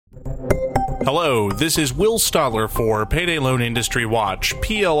Hello, this is Will Stadler for Payday Loan Industry Watch,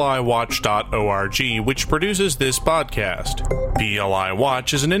 PLIWatch.org, which produces this podcast. PLI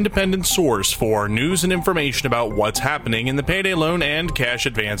Watch is an independent source for news and information about what's happening in the payday loan and cash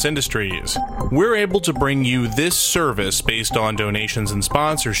advance industries. We're able to bring you this service based on donations and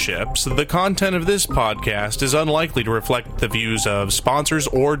sponsorships. The content of this podcast is unlikely to reflect the views of sponsors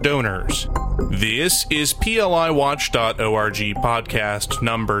or donors. This is PLIWatch.org podcast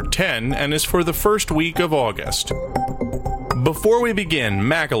number 10 and is for the first week of August. Before we begin,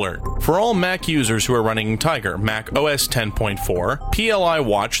 Mac Alert. For all Mac users who are running Tiger, Mac OS 10.4, PLI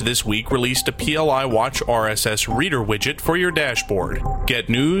Watch this week released a PLI Watch RSS reader widget for your dashboard. Get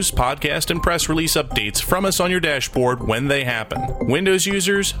news, podcast, and press release updates from us on your dashboard when they happen. Windows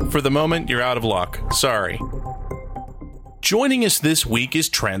users, for the moment, you're out of luck. Sorry. Joining us this week is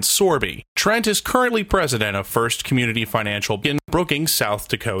Trent Sorbe. Trent is currently president of First Community Financial in Brookings, South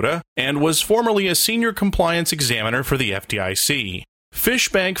Dakota, and was formerly a senior compliance examiner for the FDIC.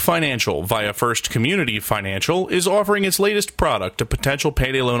 Fishbank Financial, via First Community Financial, is offering its latest product, a potential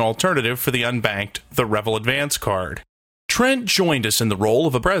payday loan alternative for the unbanked, the Revel Advance card. Trent joined us in the role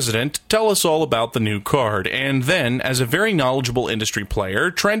of a president to tell us all about the new card, and then, as a very knowledgeable industry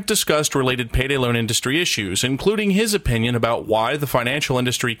player, Trent discussed related payday loan industry issues, including his opinion about why the financial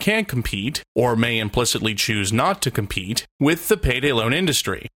industry can't compete, or may implicitly choose not to compete, with the payday loan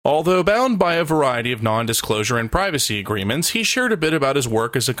industry. Although bound by a variety of non-disclosure and privacy agreements, he shared a bit about his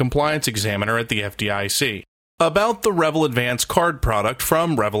work as a compliance examiner at the FDIC. About the Revel Advance card product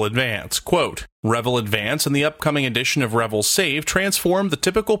from Revel Advance. Quote, Revel Advance and the upcoming edition of Revel Save transform the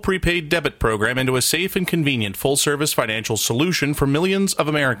typical prepaid debit program into a safe and convenient full-service financial solution for millions of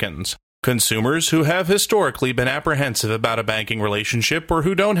Americans. Consumers who have historically been apprehensive about a banking relationship or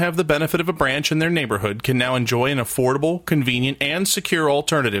who don't have the benefit of a branch in their neighborhood can now enjoy an affordable, convenient, and secure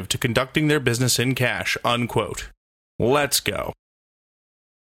alternative to conducting their business in cash. Unquote. Let's go.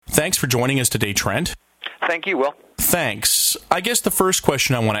 Thanks for joining us today, Trent. Thank you, Will. Thanks. I guess the first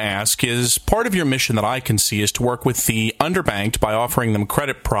question I want to ask is, part of your mission that I can see is to work with the underbanked by offering them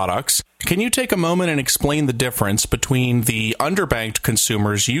credit products. Can you take a moment and explain the difference between the underbanked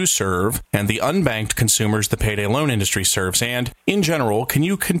consumers you serve and the unbanked consumers the payday loan industry serves? And, in general, can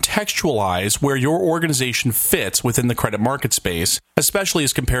you contextualize where your organization fits within the credit market space, especially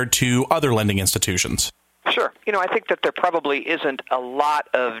as compared to other lending institutions? Sure. I think that there probably isn't a lot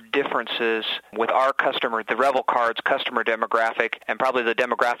of differences with our customer, the Revel Card's customer demographic, and probably the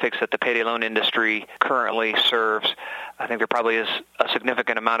demographics that the payday loan industry currently serves. I think there probably is a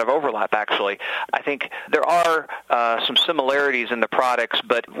significant amount of overlap, actually. I think there are some similarities in the products,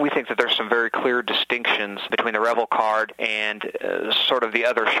 but we think that there's some very clear distinctions between the Revel Card and sort of the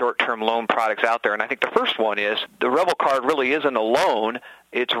other short-term loan products out there. And I think the first one is the Revel Card really isn't a loan.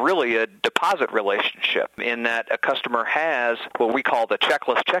 It's really a deposit relationship in that a customer has what we call the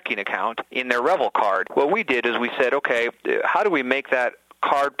checklist checking account in their Revel Card. What we did is we said, okay, how do we make that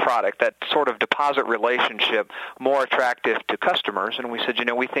card product, that sort of deposit relationship, more attractive to customers? And we said,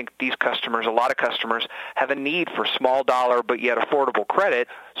 we think these customers, a lot of customers, have a need for small dollar but yet affordable credit.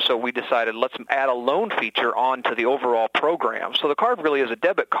 So we decided let's add a loan feature onto the overall program. So the card really is a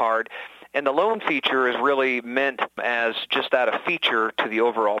debit card, and the loan feature is really meant as just that, a feature to the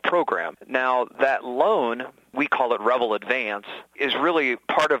overall program. Now, that loan, we call it Revel Advance, is really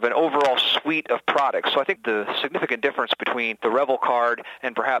part of an overall suite of products. So I think the significant difference between the Revel Card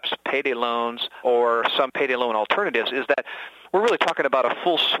and perhaps payday loans or some payday loan alternatives is that we're really talking about a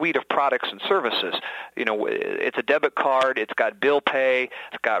full suite of products and services. It's a debit card, it's got bill pay,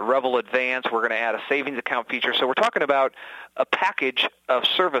 it's got Revel Advance, we're going to add a savings account feature. So we're talking about a package of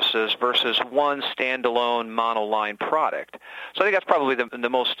services versus one standalone monoline product. So I think that's probably the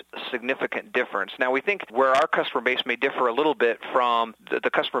most significant difference. Now, we think where our customer base may differ a little bit from the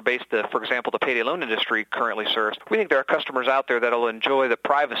customer base that, for example, the payday loan industry currently serves, we think there are customers out there that will enjoy the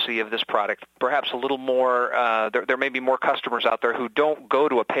privacy of this product, perhaps a little more, there may be more customers out there who don't go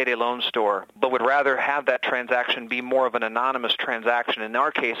to a payday loan store, but would rather have that transaction be more of an anonymous transaction. In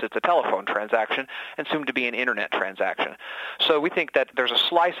our case, it's a telephone transaction and soon to be an internet transaction. So we think that there's a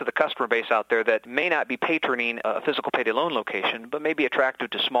slice of the customer base out there that may not be patroning a physical payday loan location, but may be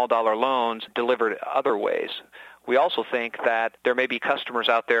attracted to small dollar loans delivered other ways. We also think that there may be customers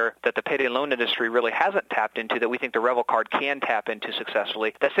out there that the payday loan industry really hasn't tapped into that we think the Revel Card can tap into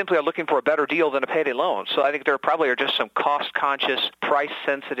successfully that simply are looking for a better deal than a payday loan. So I think there probably are just some cost-conscious,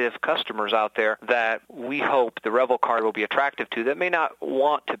 price-sensitive customers out there that we hope the Revel Card will be attractive to that may not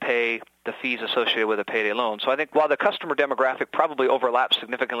want to pay the fees associated with a payday loan. So I think while the customer demographic probably overlaps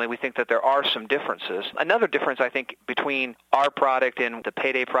significantly, we think that there are some differences. Another difference, I think, between our product and the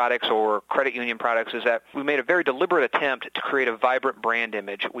payday products or credit union products is that we made a very deliberate attempt to create a vibrant brand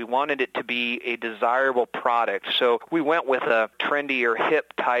image. We wanted it to be a desirable product. So we went with a trendy or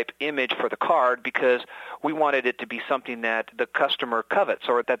hip type image for the card because we wanted it to be something that the customer covets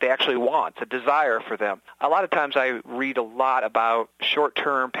or that they actually want, a desire for them. A lot of times I read a lot about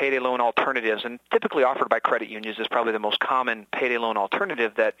short-term payday loan alternatives, and typically offered by credit unions is probably the most common payday loan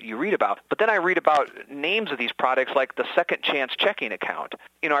alternative that you read about. But then I read about names of these products like the second chance checking account.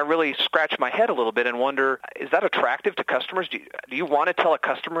 I really scratch my head a little bit and wonder, is that attractive to customers? Do you want to tell a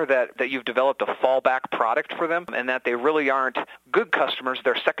customer that you've developed a fallback product for them and that they really aren't good customers,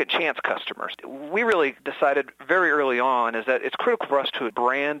 they're second chance customers? We really decided very early on is that it's critical for us to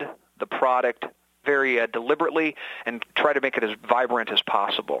brand the product very deliberately and try to make it as vibrant as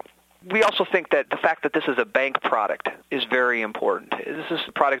possible. We also think that the fact that this is a bank product is very important. This is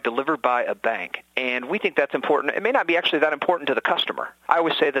a product delivered by a bank, and we think that's important. It may not be actually that important to the customer. I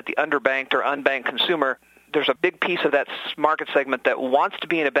always say that the underbanked or unbanked consumer, there's a big piece of that market segment that wants to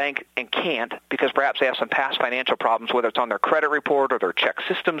be in a bank and can't because perhaps they have some past financial problems, whether it's on their credit report or their check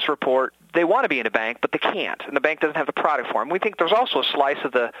systems report. They want to be in a bank, but they can't, and the bank doesn't have the product for them. We think there's also a slice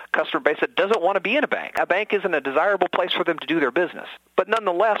of the customer base that doesn't want to be in a bank. A bank isn't a desirable place for them to do their business. But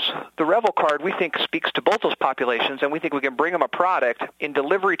nonetheless, the Revel card, we think, speaks to both those populations, and we think we can bring them a product in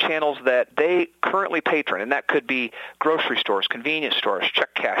delivery channels that they currently patron, and that could be grocery stores, convenience stores,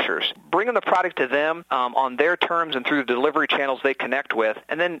 check cashers. Bring them the product to them on their terms and through the delivery channels they connect with.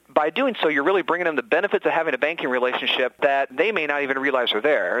 And then by doing so, you're really bringing them the benefits of having a banking relationship that they may not even realize are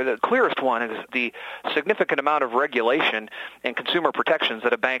there. The clearest one is the significant amount of regulation and consumer protections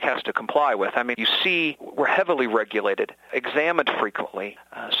that a bank has to comply with. I mean, you see we're heavily regulated, examined frequently.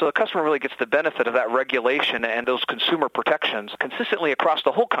 So the customer really gets the benefit of that regulation and those consumer protections consistently across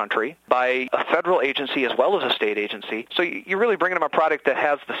the whole country by a federal agency as well as a state agency. So you're really bringing them a product that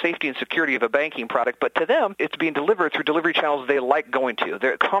has the safety and security of a banking product, but to them, it's being delivered through delivery channels they like going to.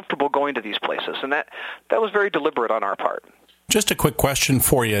 They're comfortable going to these places, and that was very deliberate on our part. Just a quick question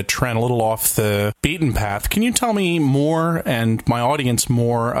for you, Trent, a little off the beaten path. Can you tell me more and my audience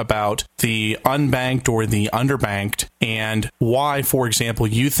more about the unbanked or the underbanked and why, for example,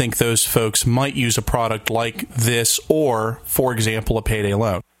 you think those folks might use a product like this or, for example, a payday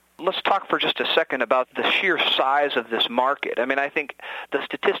loan? Let's talk for just a second about the sheer size of this market. I mean, I think the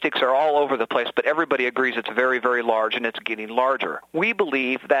statistics are all over the place, but everybody agrees it's very, very large and it's getting larger. We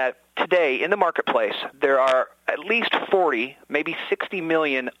believe that today in the marketplace, there are at least 40, maybe 60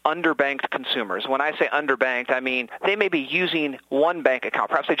 million underbanked consumers. When I say underbanked, I mean they may be using one bank account.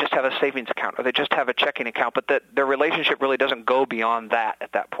 Perhaps they just have a savings account or they just have a checking account, but that their relationship really doesn't go beyond that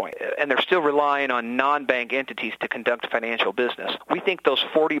at that point. And they're still relying on non-bank entities to conduct financial business. We think those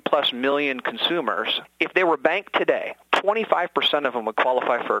 40-plus million consumers, if they were banked today, 25% of them would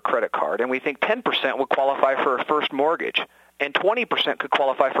qualify for a credit card, and we think 10% would qualify for a first mortgage, and 20% could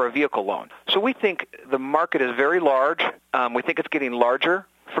qualify for a vehicle loan. So we think the market is very large. We think it's getting larger.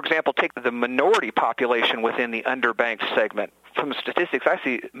 For example, take the minority population within the underbanked segment. From the statistics I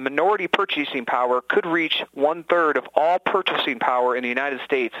see, minority purchasing power could reach one-third of all purchasing power in the United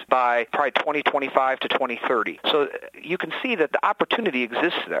States by probably 2025 to 2030. So you can see that the opportunity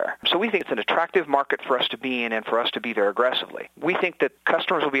exists there. So we think it's an attractive market for us to be in and for us to be there aggressively. We think that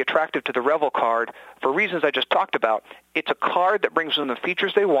customers will be attracted to the Revel card for reasons I just talked about. It's a card that brings them the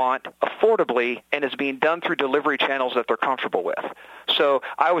features they want affordably and is being done through delivery channels that they're comfortable with. So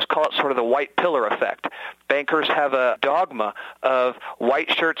I always call it sort of the white pillar effect. Bankers have a dogma of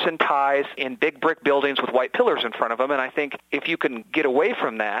white shirts and ties in big brick buildings with white pillars in front of them, and I think if you can get away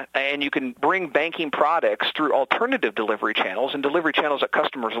from that and you can bring banking products through alternative delivery channels and delivery channels that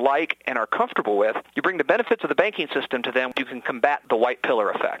customers like and are comfortable with, you bring the benefits of the banking system to them, you can combat the white pillar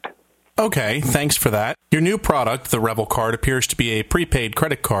effect. Okay, thanks for that. Your new product, the Revel card, appears to be a prepaid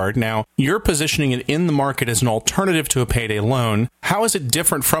credit card. Now, you're positioning it in the market as an alternative to a payday loan. How is it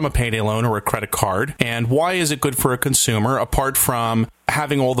different from a payday loan or a credit card? And why is it good for a consumer, apart from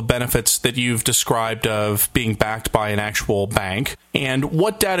having all the benefits that you've described of being backed by an actual bank? And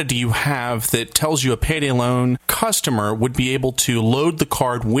what data do you have that tells you a payday loan customer would be able to load the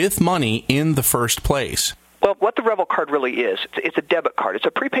card with money in the first place? Well, what the Revel card really is, it's a debit card. It's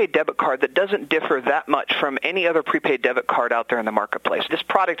a prepaid debit card that doesn't differ that much from any other prepaid debit card out there in the marketplace. This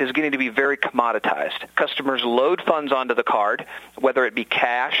product is getting to be very commoditized. Customers load funds onto the card, whether it be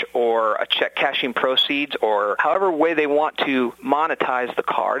cash or a check cashing proceeds or however way they want to monetize the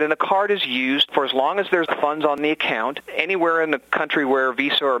card. And the card is used for as long as there's funds on the account anywhere in the country where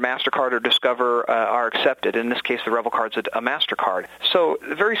Visa or MasterCard or Discover are accepted. In this case, the Revel card's a MasterCard. So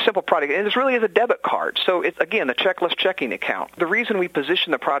a very simple product. And this really is a debit card. So it's, again, a checkless checking account. The reason we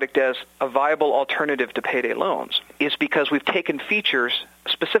position the product as a viable alternative to payday loans is because we've taken features,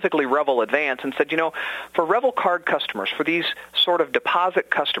 specifically Revel Advance, and said, for Revel card customers, for these sort of deposit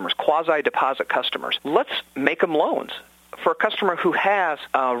customers, quasi-deposit customers, let's make them loans. For a customer who has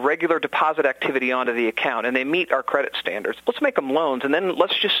regular deposit activity onto the account and they meet our credit standards, let's make them loans, and then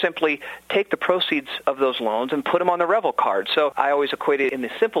let's just simply take the proceeds of those loans and put them on the Revel card. So I always equate it in the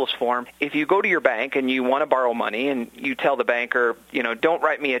simplest form. If you go to your bank and you want to borrow money and you tell the banker, don't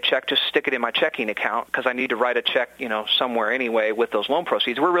write me a check, just stick it in my checking account because I need to write a check, somewhere anyway with those loan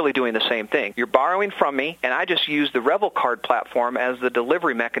proceeds, we're really doing the same thing. You're borrowing from me, and I just use the Revel card platform as the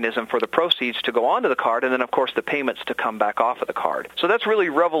delivery mechanism for the proceeds to go onto the card, and then, of course, the payments to come back off of the card. So that's really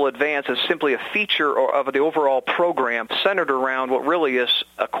Revel Advance is simply a feature of the overall program centered around what really is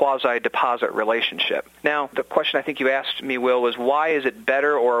a quasi-deposit relationship. Now, the question I think you asked me, Will, was why is it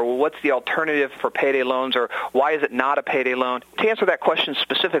better, or what's the alternative for payday loans, or why is it not a payday loan? To answer that question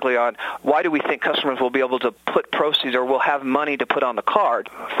specifically on why do we think customers will be able to put proceeds or will have money to put on the card,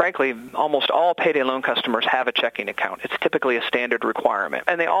 frankly, almost all payday loan customers have a checking account. It's typically a standard requirement.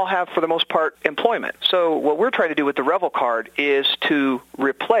 And they all have, for the most part, employment. So what we're trying to do with the Revel card is to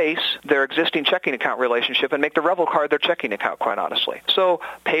replace their existing checking account relationship and make the Revel card their checking account, quite honestly. So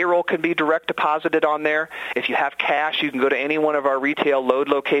payroll can be direct deposited on there. If you have cash, you can go to any one of our retail load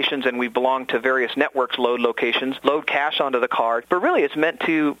locations, and we belong to various networks load locations, load cash onto the card. But really, it's meant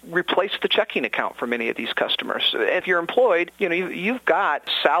to replace the checking account for many of these customers. If you're employed, you've got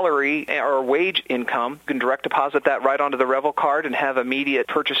salary or wage income. You can direct deposit that right onto the Revel card and have immediate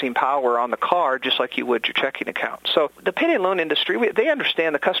purchasing power on the card, just like you would your checking account. So the payday loan industry, they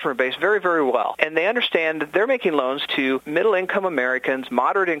understand the customer base very, very well. And they understand that they're making loans to middle-income Americans,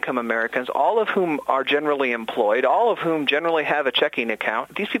 moderate-income Americans, all of whom are generally employed, all of whom generally have a checking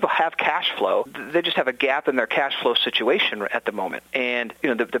account. These people have cash flow. They just have a gap in their cash flow situation at the moment. And,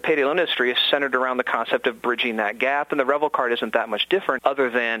 the payday loan industry is centered around the concept of bridging that gap, and the Revel card isn't that much different other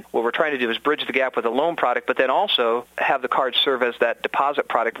than what we're trying to do is bridge the gap with a loan product, but then also have the card serve as that deposit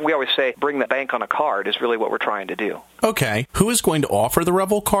product. We always say bring the bank on a card is really what we're trying to do. Okay. Who is going to offer the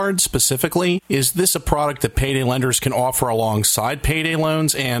Revel card specifically? Is this a product that payday lenders can offer alongside payday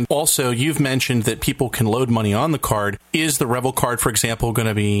loans? And also, you've mentioned that people can load money on the card. Is the Revel card, for example, going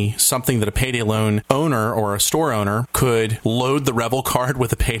to be something that a payday loan owner or a store owner could load the Revel card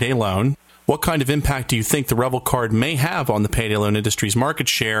with a payday loan? What kind of impact do you think the Revel card may have on the payday loan industry's market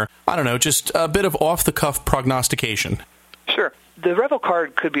share? I don't know, just a bit of off-the-cuff prognostication. Sure. The Revel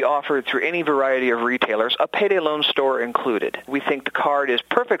card could be offered through any variety of retailers, a payday loan store included. We think the card is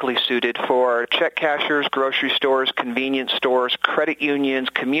perfectly suited for check cashers, grocery stores, convenience stores, credit unions,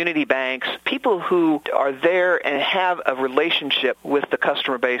 community banks, people who are there and have a relationship with the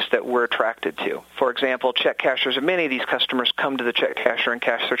customer base that we're attracted to. For example, check cashers, many of these customers come to the check casher and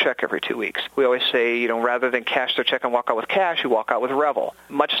cash their check every 2 weeks. We always say, rather than cash their check and walk out with cash, you walk out with Revel.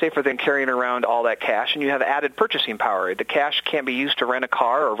 Much safer than carrying around all that cash, and you have added purchasing power. The cash can't be used to rent a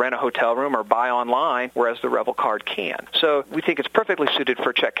car or rent a hotel room or buy online, whereas the Revel card can. So we think it's perfectly suited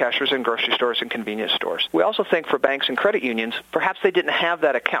for check cashers in grocery stores and convenience stores. We also think for banks and credit unions, perhaps they didn't have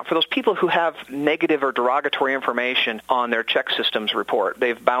that account. For those people who have negative or derogatory information on their check systems report,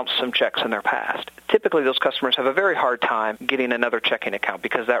 they've bounced some checks in their past. Typically, those customers have a very hard time getting another checking account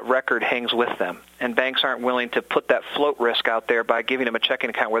because that record hangs with them. And banks aren't willing to put that float risk out there by giving them a checking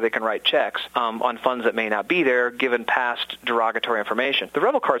account where they can write checks on funds that may not be there, given past derogatory information. The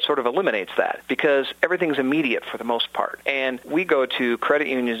Revel card sort of eliminates that because everything's immediate for the most part. And we go to credit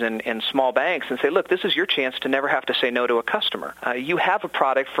unions and small banks and say, look, this is your chance to never have to say no to a customer. You have a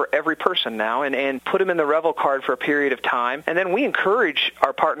product for every person now, and put them in the Revel card for a period of time. And then we encourage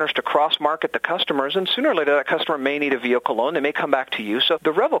our partners to cross-market the customers, and sooner or later that customer may need a vehicle loan. They may come back to you. So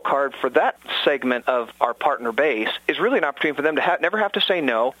the Revel card for that segment of our partner base is really an opportunity for them to never have to say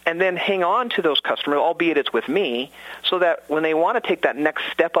no, and then hang on to those customers, albeit it's with me, so that when they want to take that next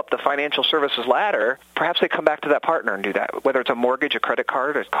step up the financial services ladder, perhaps they come back to that partner and do that, whether it's a mortgage, a credit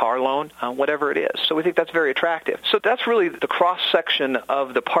card, a car loan, whatever it is. So we think that's very attractive. So that's really the cross-section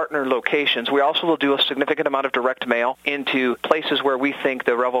of the partner locations. We also will do a significant amount of direct mail into places where we think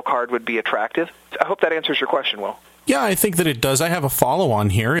the Revel card would be attractive. I hope that answers your question, Will. Yeah, I think that it does. I have a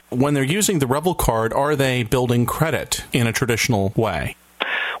follow-on here. When they're using the Revel card, are they building credit in a traditional way?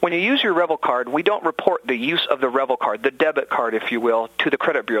 When you use your Revel card, we don't report the use of the Revel card, the debit card, if you will, to the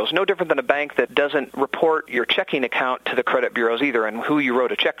credit bureaus. No different than a bank that doesn't report your checking account to the credit bureaus either and who you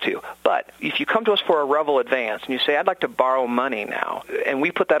wrote a check to. But if you come to us for a Revel Advance and you say, I'd like to borrow money now, and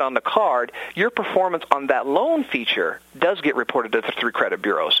we put that on the card, your performance on that loan feature does get reported to the 3 credit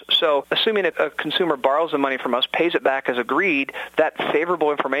bureaus. So assuming a consumer borrows the money from us, pays it back as agreed, that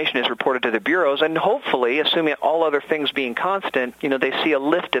favorable information is reported to the bureaus, and hopefully, assuming all other things being constant, they see a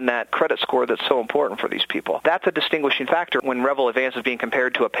lift in that credit score that's so important for these people. That's a distinguishing factor when Revel Advance is being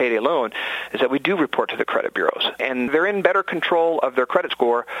compared to a payday loan, is that we do report to the credit bureaus. And they're in better control of their credit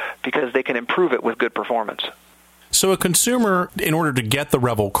score because they can improve it with good performance. So a consumer, in order to get the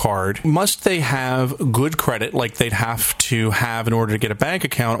Revel card, must they have good credit like they'd have to have in order to get a bank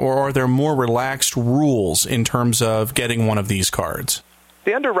account, or are there more relaxed rules in terms of getting one of these cards?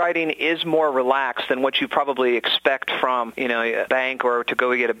 The underwriting is more relaxed than what you probably expect from, a bank or to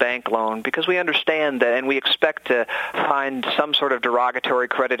go get a bank loan, because we understand that and we expect to find some sort of derogatory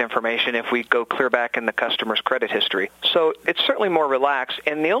credit information if we go clear back in the customer's credit history. So it's certainly more relaxed,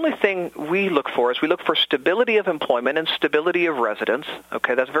 and the only thing we look for is we look for stability of employment and stability of residence.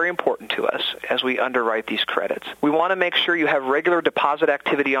 Okay, that's very important to us as we underwrite these credits. We want to make sure you have regular deposit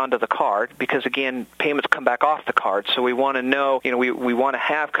activity onto the card because, again, payments come back off the card. So we want to know, we want to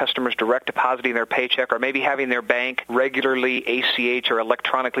have customers direct depositing their paycheck or maybe having their bank regularly ACH or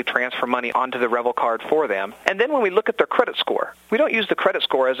electronically transfer money onto the Revel card for them. And then when we look at their credit score, we don't use the credit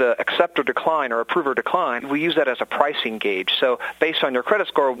score as a accept or decline or approve or decline. We use that as a pricing gauge. So based on your credit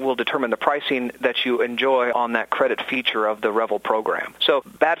score, we'll determine the pricing that you enjoy on that credit feature of the Revel program. So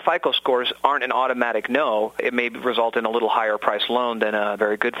bad FICO scores aren't an automatic no. It may result in a little higher price loan than a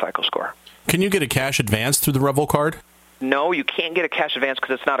very good FICO score. Can you get a cash advance through the Revel card? No, you can't get a cash advance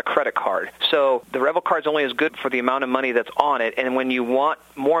because it's not a credit card. So the Revel card is only as good for the amount of money that's on it. And when you want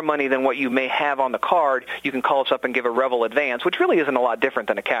more money than what you may have on the card, you can call us up and give a Revel Advance, which really isn't a lot different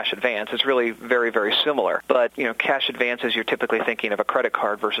than a cash advance. It's really very, very similar. But, cash advances, you're typically thinking of a credit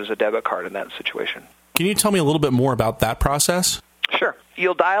card versus a debit card in that situation. Can you tell me a little bit more about that process? Sure.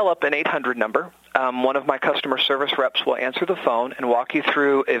 You'll dial up an 800 number. One of my customer service reps will answer the phone and walk you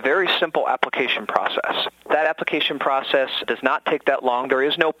through a very simple application process. That application process does not take that long. There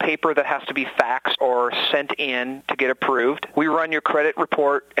is no paper that has to be faxed or sent in to get approved. We run your credit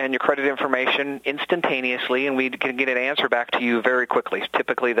report and your credit information instantaneously, and we can get an answer back to you very quickly.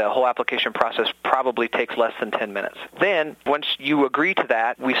 Typically, the whole application process probably takes less than 10 minutes. Then, once you agree to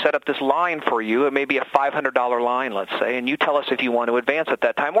that, we set up this line for you. It may be a $500 line, let's say, and you tell us if you want to advance at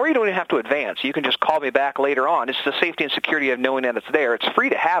that time, or you don't even have to advance. You can just call me back later on. It's the safety and security of knowing that it's there. It's free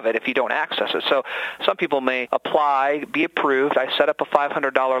to have it if you don't access it. So some people may apply, be approved. I set up a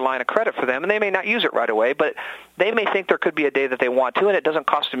 $500 line of credit for them, and they may not use it right away, but they may think there could be a day that they want to, and it doesn't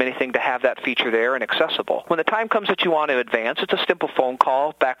cost them anything to have that feature there and accessible. When the time comes that you want to advance, it's a simple phone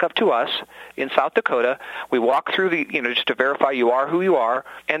call back up to us in South Dakota. We walk through the, just to verify you are who you are,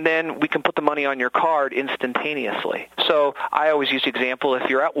 and then we can put the money on your card instantaneously. So I always use the example, if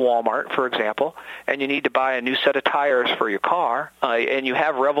you're at Walmart, for example, and you need to buy a new set of tires for your car, and you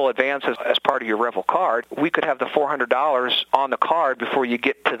have Revel Advance as part of your Revel card, we could have the $400 on the card before you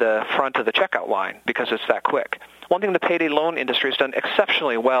get to the front of the checkout line because it's that quick. One thing the payday loan industry has done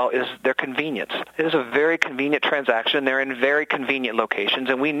exceptionally well is their convenience. It is a very convenient transaction. They're in very convenient locations,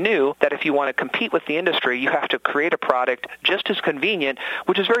 and we knew that if you want to compete with the industry, you have to create a product just as convenient,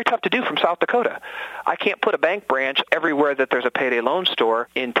 which is very tough to do from South Dakota. I can't put a bank branch everywhere that there's a payday loan store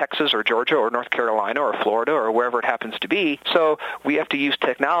in Texas or Georgia or North Carolina or Florida or wherever it happens to be, so we have to use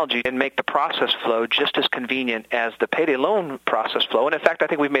technology and make the process flow just as convenient as the payday loan process flow. And in fact, I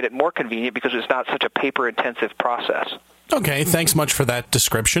think we've made it more convenient because it's not such a paper-intensive process. Okay, thanks much for that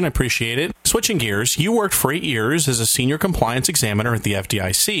description. I appreciate it. Switching gears, you worked for 8 years as a senior compliance examiner at the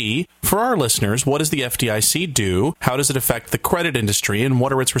FDIC. For our listeners, what does the FDIC do? How does it affect the credit industry? And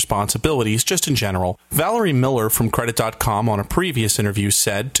what are its responsibilities, just in general? Valerie Miller from Credit.com on a previous interview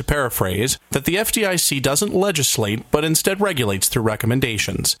said, to paraphrase, that the FDIC doesn't legislate, but instead regulates through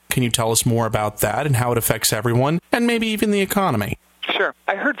recommendations. Can you tell us more about that and how it affects everyone, and maybe even the economy? Sure.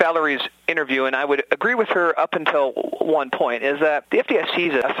 I heard Valerie's interview, and I would agree with her up until one point, is that the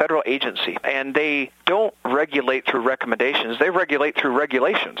FDIC is a federal agency, and they don't regulate through recommendations. They regulate through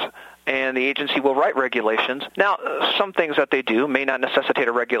regulations. And the agency will write regulations. Now, some things that they do may not necessitate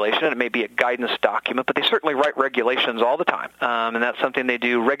a regulation, and it may be a guidance document, but they certainly write regulations all the time. And that's something they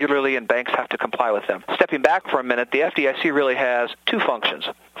do regularly, and banks have to comply with them. Stepping back for a minute, the FDIC really has two functions.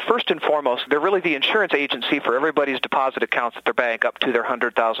 First and foremost, they're really the insurance agency for everybody's deposit accounts at their bank up to their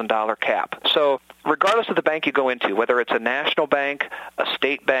 $100,000 cap. So regardless of the bank you go into, whether it's a national bank, a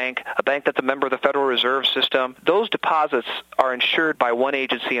state bank, a bank that's a member of the Federal Reserve System, those deposits are insured by one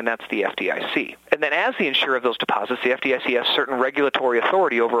agency, and that's the FDIC. And then as the insurer of those deposits, the FDIC has certain regulatory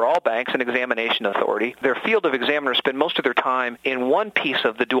authority over all banks and examination authority. Their field of examiners spend most of their time in one piece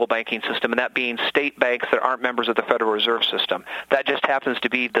of the dual banking system, and that being state banks that aren't members of the Federal Reserve System. That just happens to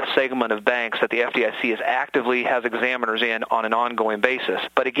be the segment of banks that the FDIC actively has examiners in on an ongoing basis.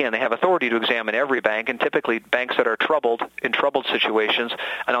 But again, they have authority to examine every bank, and typically banks that are in troubled situations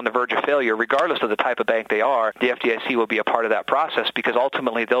and on the verge of failure, regardless of the type of bank they are, the FDIC will be a part of that process, because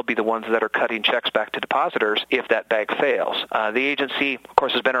ultimately they'll be the ones that are cutting checks back to depositors if that bank fails. The agency, of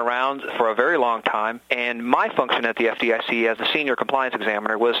course, has been around for a very long time, and my function at the FDIC as the senior compliance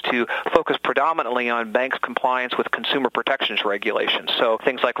examiner was to focus predominantly on banks' compliance with consumer protections regulations. So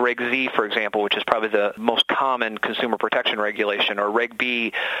things like Reg Z, for example, which is probably the most common consumer protection regulation, or Reg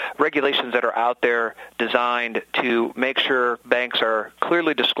B, regulations that are out there designed to make sure banks are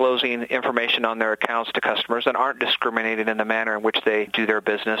clearly disclosing information on their accounts to customers and aren't discriminating in the manner in which they do their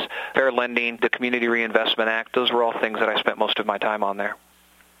business. Fair lending, the Community Reinvestment Act, those were all things that I spent most of my time on there.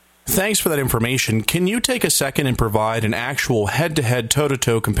 Thanks for that information. Can you take a second and provide an actual head-to-head,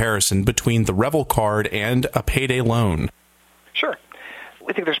 toe-to-toe comparison between the Revel card and a payday loan? Sure.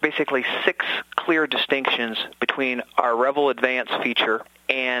 We think there's basically 6 clear distinctions between our Revel Advance feature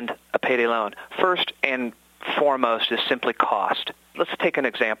and a payday loan. First and foremost is simply cost. Let's take an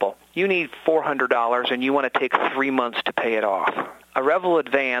example. You need $400 and you want to take 3 months to pay it off. A Revel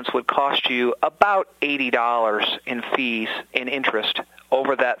Advance would cost you about $80 in fees and interest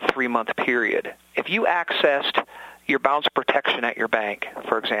over that 3-month period. If you accessed your bounce protection at your bank,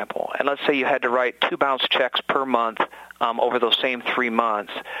 for example, and let's say you had to write 2 bounce checks per month over those same 3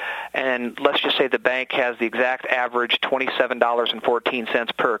 months, and let's just say the bank has the exact average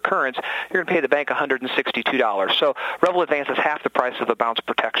 $27.14 per occurrence, you're going to pay the bank $162. So Revel Advance is half the price of the bounce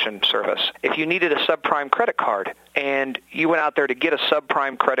protection service. If you needed a subprime credit card and you went out there to get a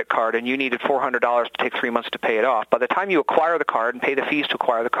subprime credit card and you needed $400 to take 3 months to pay it off, by the time you acquire the card and pay the fees to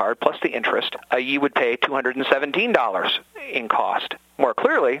acquire the card plus the interest, you would pay $217 in cost. More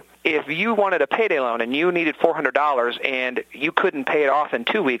clearly, if you wanted a payday loan and you needed $400 and you couldn't pay it off in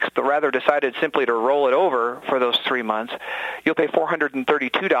 2 weeks, but rather decided simply to roll it over for those 3 months, you'll pay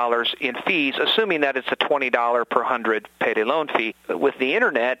 $432 in fees, assuming that it's a $20 per 100 payday loan fee. With the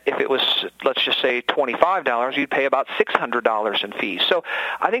internet, if it was, let's just say, $25, you'd pay about $600 in fees. So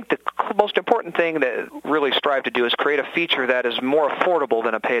I think the most important thing that really strive to do is create a feature that is more affordable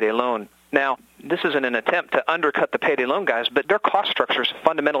than a payday loan. Now, this isn't an attempt to undercut the payday loan guys, but their cost structure is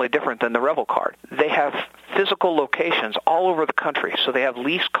fundamentally different than the Revel card. They have physical locations all over the country, so they have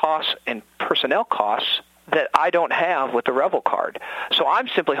lease costs and personnel costs that I don't have with the Revel card. So I'm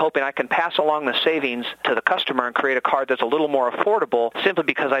simply hoping I can pass along the savings to the customer and create a card that's a little more affordable simply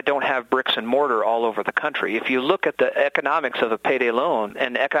because I don't have bricks and mortar all over the country. If you look at the economics of a payday loan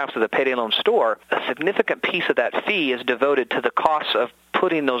and the economics of the payday loan store, a significant piece of that fee is devoted to the costs of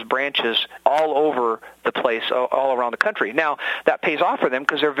putting those branches all over the place, all around the country. Now, that pays off for them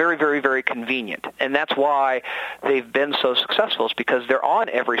because they're very, very, very convenient. And that's why they've been so successful, is because they're on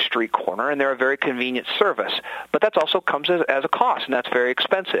every street corner and they're a very convenient service. But that also comes as a cost, and that's very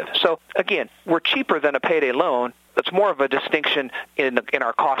expensive. So, again, we're cheaper than a payday loan. That's more of a distinction in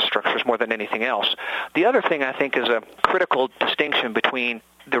our cost structures more than anything else. The other thing I think is a critical distinction between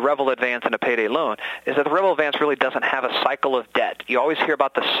the Revel Advance and a payday loan is that the Revel Advance really doesn't have a cycle of debt. You always hear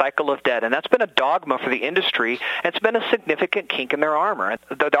about the cycle of debt, and that's been a dogma for the industry, and it's been a significant kink in their armor.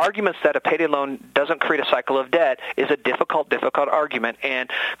 The arguments that a payday loan doesn't create a cycle of debt is a difficult argument, and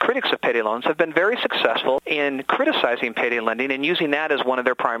critics of payday loans have been very successful in criticizing payday lending and using that as one of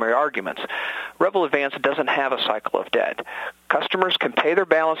their primary arguments. Revel Advance doesn't have a cycle of debt. Customers can pay their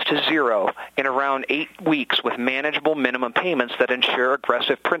balance to zero in around 8 weeks with manageable minimum payments that ensure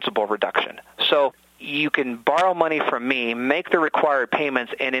aggressive principal reduction. So you can borrow money from me, make the required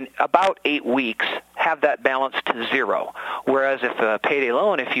payments, and in about 8 weeks have that balance to zero. Whereas if a payday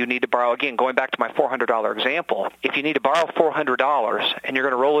loan, if you need to borrow, again, going back to my $400 example, if you need to borrow $400 and you're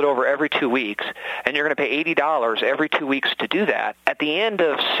going to roll it over every 2 weeks and you're going to pay $80 every 2 weeks to do that, at the end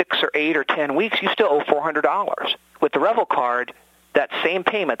of 6 or 8 or 10 weeks, you still owe $400. With the Revel card, that same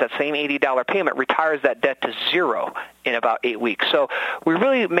payment, that same $80 payment, retires that debt to zero in about 8 weeks. So we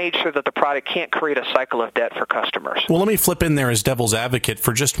really made sure that the product can't create a cycle of debt for customers. Well, let me flip in there as devil's advocate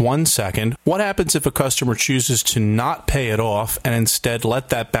for just 1 second. What happens if a customer chooses to not pay it off and instead let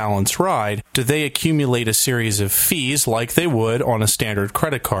that balance ride? Do they accumulate a series of fees like they would on a standard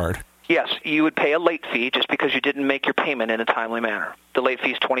credit card? Yes, you would pay a late fee just because you didn't make your payment in a timely manner. The late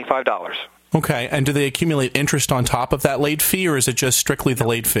fee is $25. Okay, and do they accumulate interest on top of that late fee, or is it just strictly the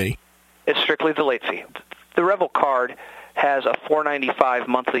late fee? It's strictly the late fee. The Revel card has a $4.95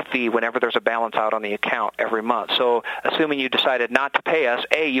 monthly fee whenever there's a balance out on the account every month. So assuming you decided not to pay us,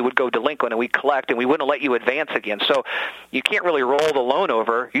 you would go delinquent and we'd collect and we wouldn't let you advance again. So you can't really roll the loan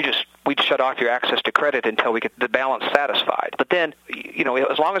over. We'd shut off your access to credit until we get the balance satisfied. But then,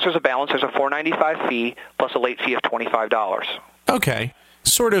 as long as there's a balance, there's a $4.95 fee plus a late fee of $25. Okay.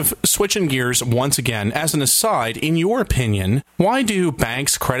 Sort of switching gears once again, as an aside, in your opinion, why do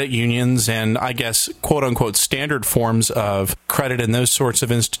banks, credit unions, and I guess quote-unquote standard forms of credit and those sorts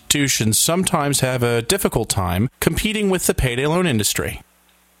of institutions sometimes have a difficult time competing with the payday loan industry?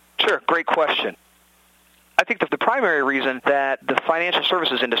 Sure, great question. I think that the primary reason that the financial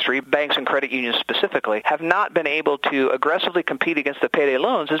services industry, banks and credit unions specifically, have not been able to aggressively compete against the payday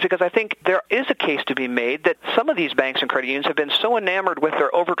loans is because I think there is a case to be made that some of these banks and credit unions have been so enamored with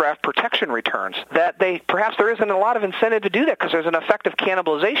their overdraft protection returns that perhaps there isn't a lot of incentive to do that because there's an effect of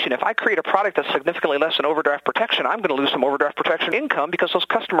cannibalization. If I create a product that's significantly less than overdraft protection, I'm going to lose some overdraft protection income because those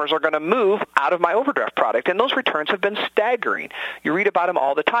customers are going to move out of my overdraft product, and those returns have been staggering. You read about them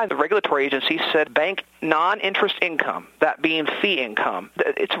all the time. The regulatory agency said bank non-interest income, that being fee income,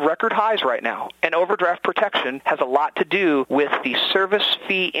 it's record highs right now. And overdraft protection has a lot to do with the service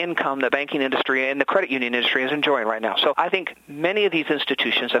fee income the banking industry and the credit union industry is enjoying right now. So I think many of these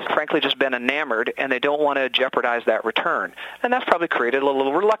institutions have frankly just been enamored and they don't want to jeopardize that return. And that's probably created a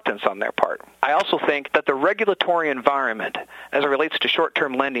little reluctance on their part. I also think that the regulatory environment as it relates to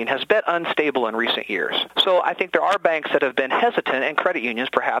short-term lending has been unstable in recent years. So I think there are banks that have been hesitant, and credit unions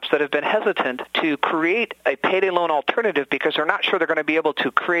perhaps, that have been hesitant to create a payday loan alternative because they're not sure they're going to be able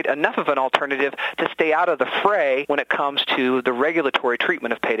to create enough of an alternative to stay out of the fray when it comes to the regulatory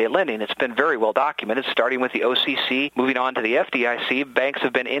treatment of payday lending. It's been very well documented, starting with the OCC, moving on to the FDIC. Banks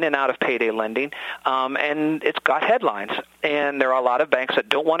have been in and out of payday lending, and it's got headlines. And there are a lot of banks that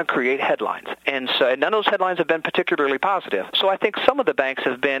don't want to create headlines. And none of those headlines have been particularly positive. So I think some of the banks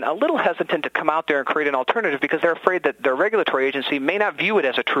have been a little hesitant to come out there and create an alternative because they're afraid that their regulatory agency may not view it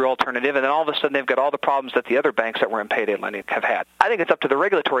as a true alternative, and then all of a sudden they've got all the problems that the other banks that were in payday lending have had. I think it's up to the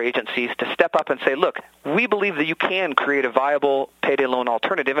regulatory agencies to step up and say, look, we believe that you can create a viable payday loan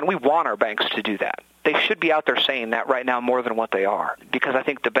alternative, and we want our banks to do that. They should be out there saying that right now more than what they are, because I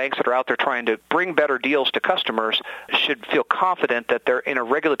think the banks that are out there trying to bring better deals to customers should feel confident that they're in a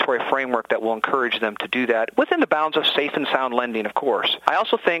regulatory framework that will encourage them to do that within the bounds of safe and sound lending, of course. I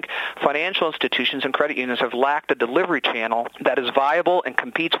also think financial institutions and credit unions have lacked a delivery channel that is viable and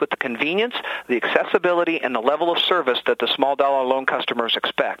competes with the convenience, the accessibility, and the level of service that the small dollar loan customers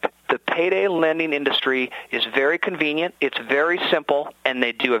expect. The payday lending industry is very convenient, it's very simple, and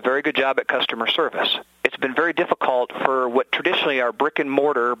they do a very good job at customer service. It's been very difficult for what traditionally are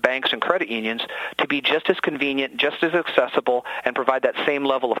brick-and-mortar banks and credit unions to be just as convenient, just as accessible, and provide that same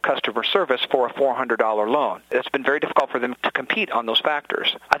level of customer service for a $400 loan. It's been very difficult for them to compete on those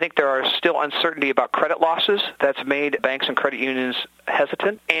factors. I think there are still uncertainty about credit losses that's made banks and credit unions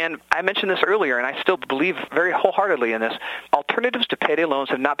hesitant. And I mentioned this earlier, and I still believe very wholeheartedly in this. Alternatives to payday loans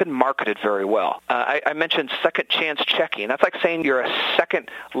have not been marketed very well. I mentioned second chance checking. That's like saying you're a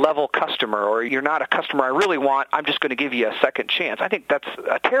second-level customer, or you're not a customer I really want, I'm just going to give you a second chance. I think that's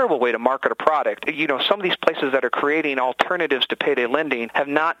a terrible way to market a product. Some of these places that are creating alternatives to payday lending have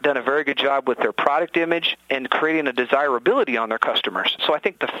not done a very good job with their product image and creating a desirability on their customers. So I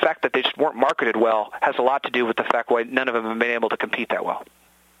think the fact that they just weren't marketed well has a lot to do with the fact why none of them have been able to compete that well.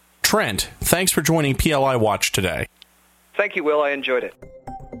 Trent, thanks for joining PLI Watch today. Thank you, Will. I enjoyed it.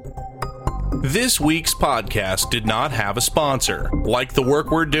 This week's podcast did not have a sponsor. Like the work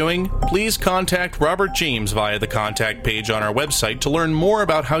we're doing? Please contact Robert James via the contact page on our website to learn more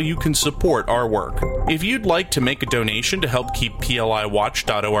about how you can support our work. If you'd like to make a donation to help keep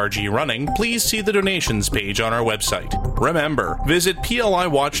PLIWatch.org running, please see the donations page on our website. Remember, visit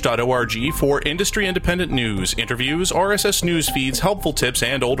PLIWatch.org for industry-independent news, interviews, RSS news feeds, helpful tips,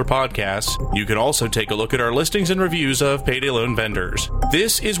 and older podcasts. You can also take a look at our listings and reviews of payday loan vendors.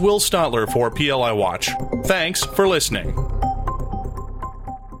 This is Will Stotler for PLI Watch. Thanks for listening.